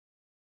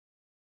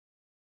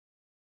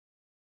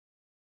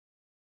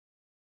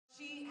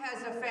She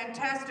has a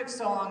fantastic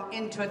song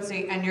in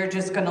Tootsie, and you're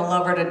just going to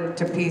love her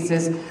to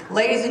pieces.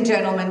 Ladies and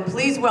gentlemen,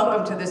 please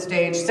welcome to the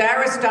stage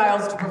Sarah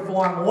Stiles to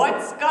perform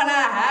What's Gonna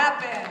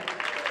Happen?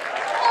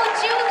 Oh,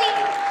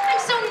 Julie, I'm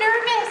so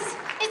nervous.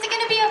 Is it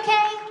going to be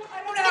okay?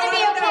 I don't know.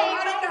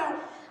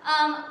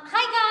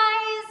 Hi,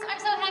 guys. I'm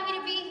so happy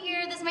to be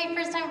here. This is my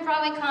first time at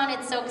BroadwayCon.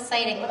 It's so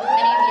exciting. Look how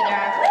many of you there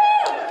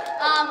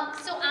are.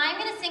 So I'm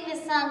going to sing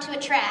this song to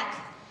a track.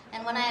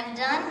 And when I am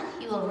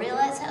done, you will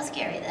realize how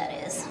scary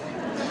that is.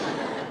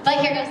 But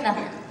here goes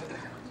nothing.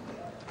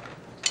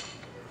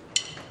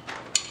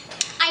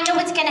 I know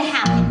what's gonna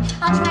happen.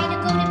 I'll try to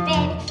go to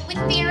bed with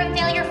fear of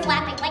failure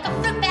flapping like a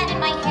fruit bat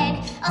in my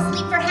head. I'll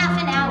sleep for half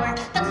an hour.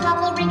 The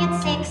clock will ring at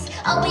 6.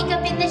 I'll wake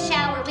up in the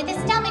shower with a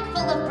stomach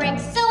full of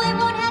bricks. So I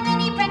won't have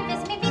any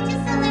breakfast, maybe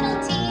just a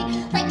little tea.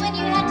 Like when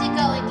you had to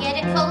go and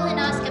get a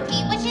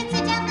colonoscopy, which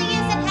incidentally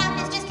isn't half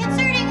as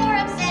disconcerting or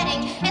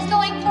upsetting as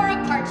going for a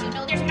part you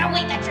know there's no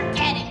way that you're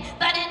getting.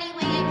 But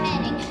anyway, I'm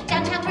heading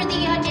downtown for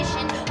the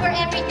audition, where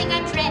everything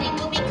I'm dreading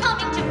will be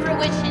coming to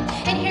fruition.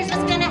 And here's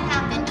what's gonna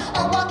happen.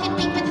 I'll walk and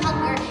weep with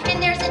hunger,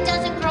 and there's a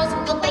dozen girls who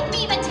look like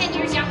me but 10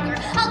 years younger.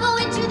 I'll go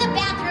into the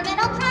bathroom and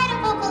I'll try to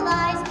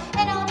vocalize,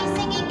 and I'll be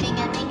singing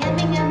minga, minga,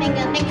 minga,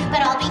 minga, minga.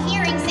 But I'll be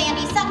hearing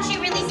Sandy sucks, she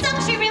really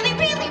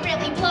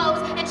really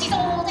blows. And she's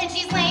old and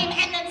she's lame,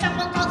 and then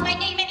someone calls my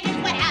name, and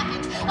here's what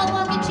happens. I'll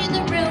walk into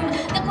the room,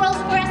 the girls'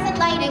 fluorescent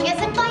lighting is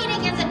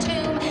inviting as a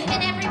tomb,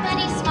 and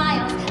everybody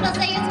smiles. They'll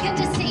say it's good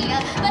to see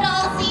ya, but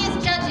all I'll see is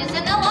judges,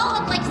 and they'll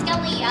all look like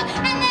Scalia.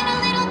 And then a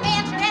little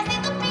banter as they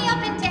look me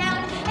up and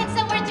down, and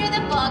somewhere through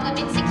the fog of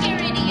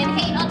insecurity and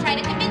hate, I'll try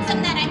to convince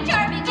them that I'm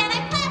charming and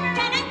I'm clever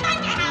and I'm fun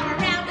to have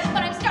around.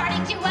 But I'm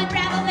starting to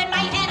unravel. In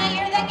my head I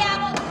hear the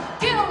gavel.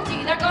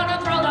 Guilty, they're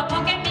gonna throw the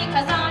book at me,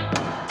 cause I'm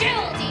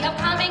guilty of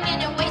coming in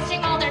and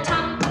wasting all their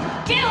time.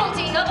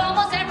 Guilty of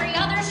almost every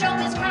other show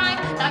is crime.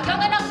 Not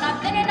young enough,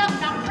 not thin enough,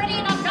 not pretty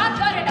enough, not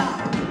good enough.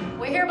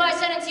 We hereby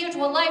sentence you to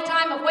a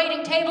lifetime of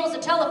waiting tables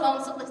and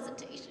telephone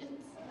solicitations.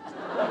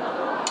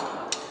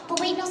 But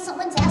wait, no,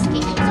 someone's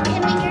asking, so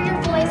can we hear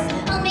your voice?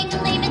 I'll make a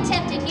lame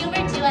attempt at humor.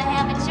 Do I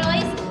have a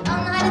choice?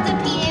 I'll nod at the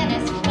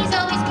pianist. He's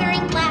always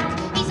wearing black.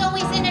 He's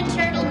always in a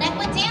turtleneck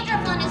with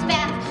dandruff on his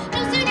back.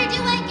 No sooner do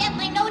I get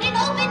my note and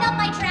open up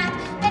my track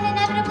than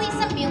inevitably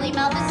some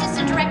mealy-mouthed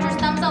assistant director's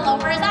thumbs all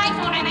over his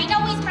iPhone, and I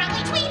know he's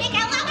probably tweeting,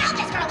 LOL,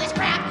 this girl is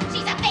crap.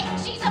 She's a fake,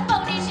 she's a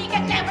phony, she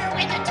could never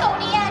win a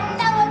Tony. And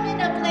now I'm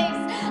in a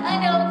place I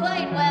know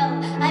quite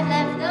well. I've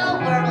left the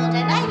world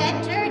and I've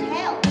entered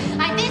hell.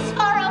 I'm this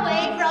far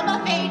away from a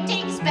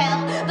fainting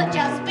spell, but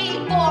just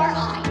before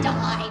I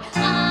die,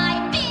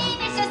 I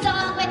finish a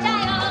song which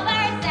I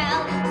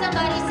oversell.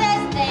 Somebody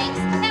says thanks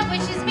and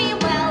wishes me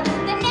well.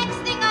 The next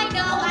thing I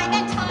know, I'm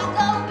at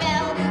Taco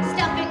Bell,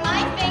 stuffing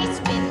my face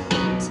with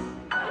meat.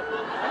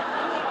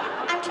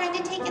 I'm trying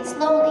to take it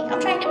slowly. I'm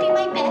trying to be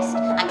my best.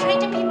 I'm trying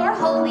to be more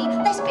holy,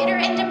 less bitter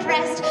and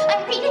depressed.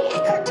 I'm reading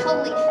Eckhart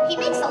Tolle. He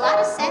makes a lot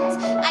of sense.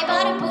 I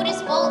bought a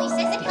Buddhist bowl. He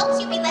says it helps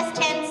you be less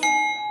tense.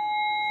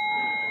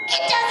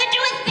 It doesn't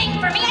do a thing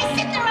for me. I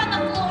sit there on the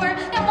floor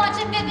and watch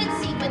a vivid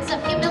sequence of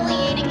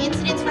humiliating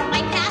incidents from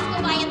my past go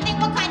by and think,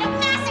 what kind of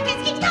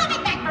masochist keeps coming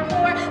back for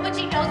more? But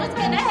she knows what's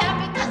gonna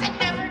happen, cause it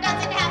never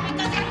doesn't happen,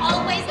 cause it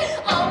always,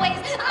 no!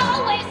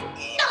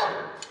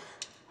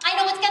 I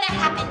know what's gonna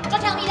happen.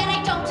 Don't tell me that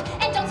I don't,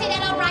 and don't say that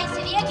I'll rise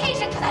to the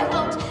occasion, cause I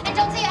won't. And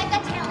don't say I've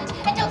got talent,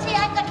 and don't say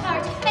I've got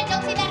heart, and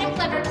don't say that I'm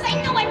clever, cause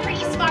I know I'm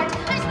pretty smart.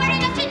 I'm smart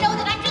enough to know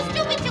that I'm too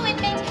stupid to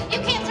admit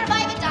you can't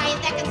survive a diet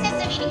that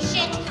consists of eating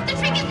shit. The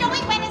trick is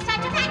knowing when it's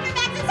time to pack your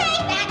bags and say,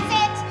 that's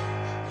it.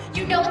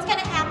 You know what's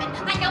gonna happen.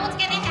 I know what's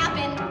gonna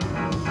happen.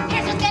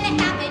 Here's what's gonna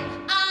happen.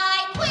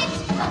 I quit.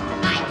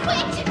 I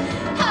quit.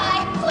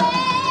 I quit.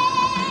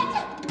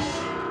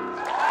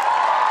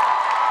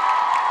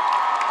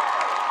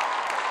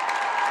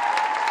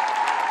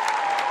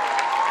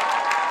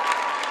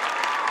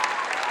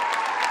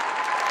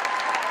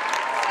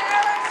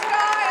 Sarah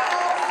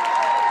Stiles.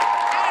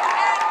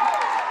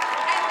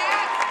 And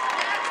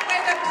that's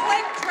with a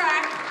click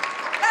track.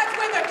 That's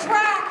with a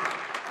track.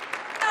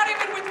 Not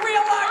even with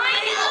real life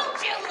people.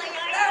 Julie,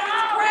 That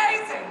was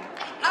crazy.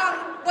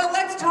 Well,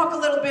 let's talk a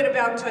little bit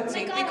about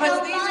Tootsie, God, because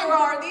how these fun.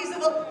 are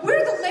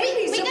we're the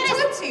ladies of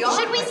Tootsie, aren't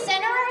Should we we?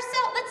 center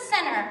ourselves? Let's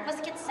center.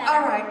 Let's get centered.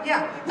 All right,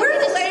 yeah. We're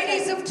the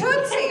ladies of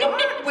Tootsie,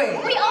 aren't we?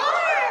 We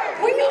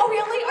are. We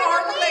really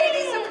are the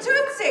ladies of ladies.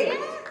 Tootsie.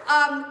 Yeah.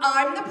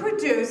 I'm the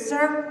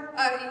producer.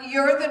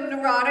 You're the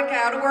neurotic,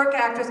 out-of-work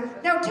actress.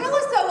 Now, tell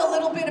us, though, a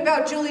little bit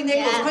about Julie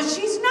Nichols, Yeah. because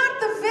she's not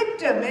the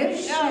victim,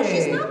 is she? No,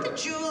 she's not the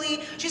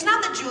Julie. She's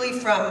not the Julie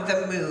from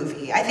the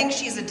movie. I think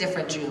she's a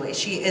different Julie.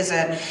 She is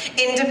an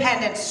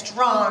independent,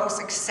 strong,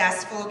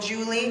 successful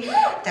Julie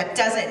that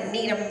doesn't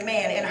need a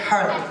man in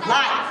her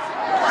life,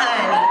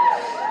 honey.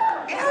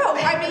 No,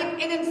 I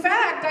mean, and in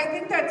fact, I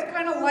think that's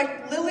kind of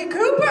like Lilli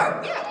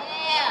Cooper. Yeah.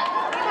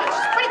 Pretty much.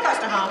 She's pretty close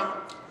to home.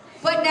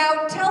 But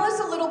now, tell us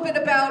a little bit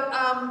about,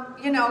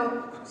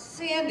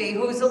 Sandy,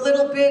 who's a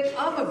little bit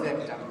of a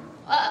victim.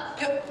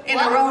 In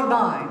her own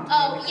mind.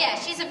 Oh, yeah,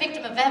 she's a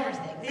victim of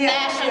everything.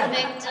 Fashion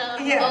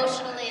victim,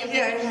 emotionally a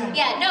victim.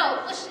 Yeah,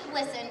 no,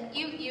 listen,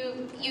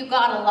 you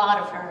got a lot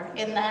of her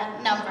in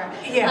that number.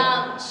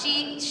 Yeah.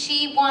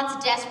 She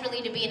wants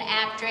desperately to be an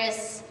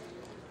actress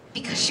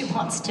because she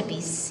wants to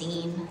be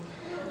seen.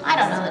 I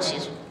don't know that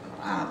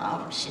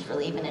she's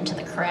really even into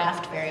the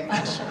craft very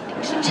much. I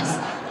think she just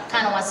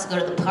kind of wants to go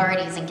to the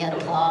parties and get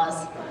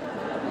applause.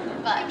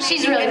 But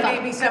she's really fun.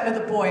 Maybe some of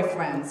the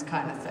boyfriends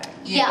kind of thing.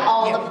 Yeah,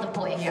 all of the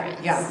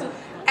boyfriends. Yeah.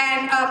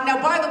 And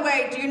now, by the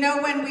way, do you know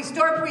when we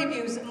start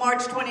previews?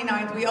 March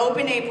 29th. We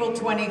open April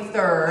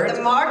 23rd.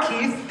 The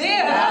Marquee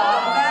Theater.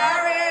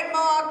 Marriott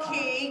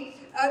Marquee.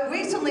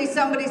 Recently,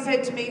 somebody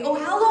said to me, "Oh,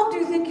 how long do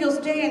you think you'll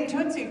stay in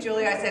Tootsie,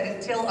 Julie?" I said,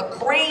 "Until a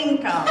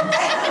crane comes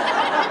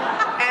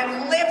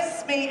and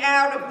lifts me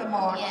out of the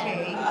marquee."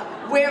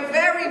 Yeah. We're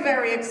very,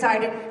 very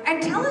excited.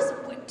 And tell us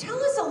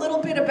a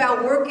little bit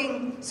about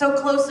working so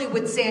closely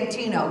with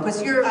Santino,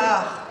 because you're...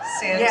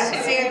 Santino. Yeah,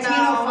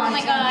 Santino. Oh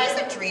my God. He's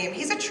a dream.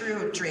 He's a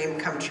true dream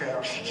come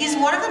true. He's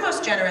one of the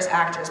most generous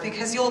actors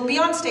because you'll be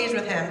on stage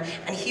with him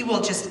and he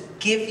will just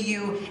give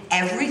you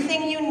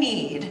everything you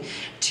need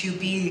to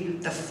be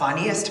the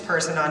funniest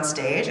person on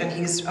stage, and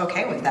he's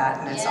okay with that,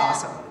 and it's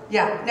awesome.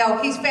 Yeah,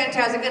 no, he's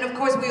fantastic, and of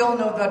course we all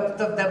know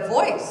the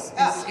voice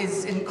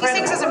is incredible.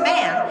 He sings as a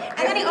man,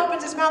 and then he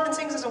opens his mouth and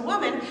sings as a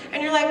woman,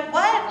 and you're like,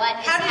 what?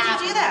 How did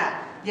you do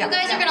that? Yeah. You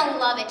guys are gonna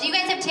love it. Do you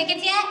guys have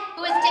tickets yet?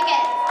 Who has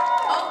tickets?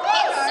 Oh,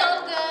 it's so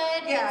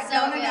good. Yeah, it's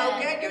so no,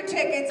 get your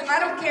tickets. I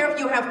don't care if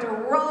you have to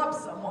rob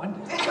someone.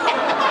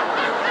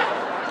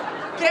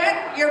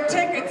 Get your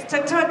tickets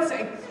to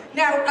Tootsie.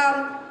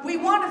 Now, we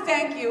want to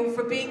thank you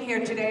for being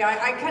here today.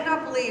 I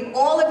cannot believe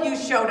all of you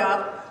showed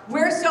up.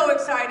 We're so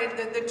excited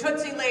that the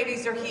Tootsie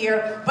ladies are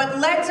here, but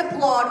let's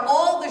applaud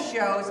all the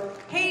shows.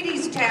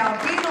 Hadestown,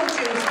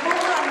 Beetlejuice,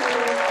 Moulin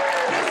Rouge,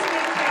 Kiss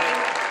Me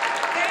Kate.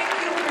 Thank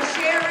you for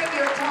sharing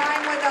your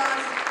time with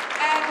us.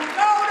 And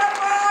go to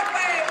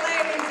Broadway,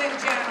 ladies and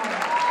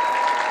gentlemen.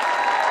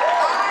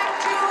 I'm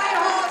Julie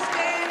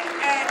Halston,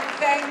 and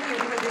thank you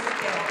for this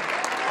day.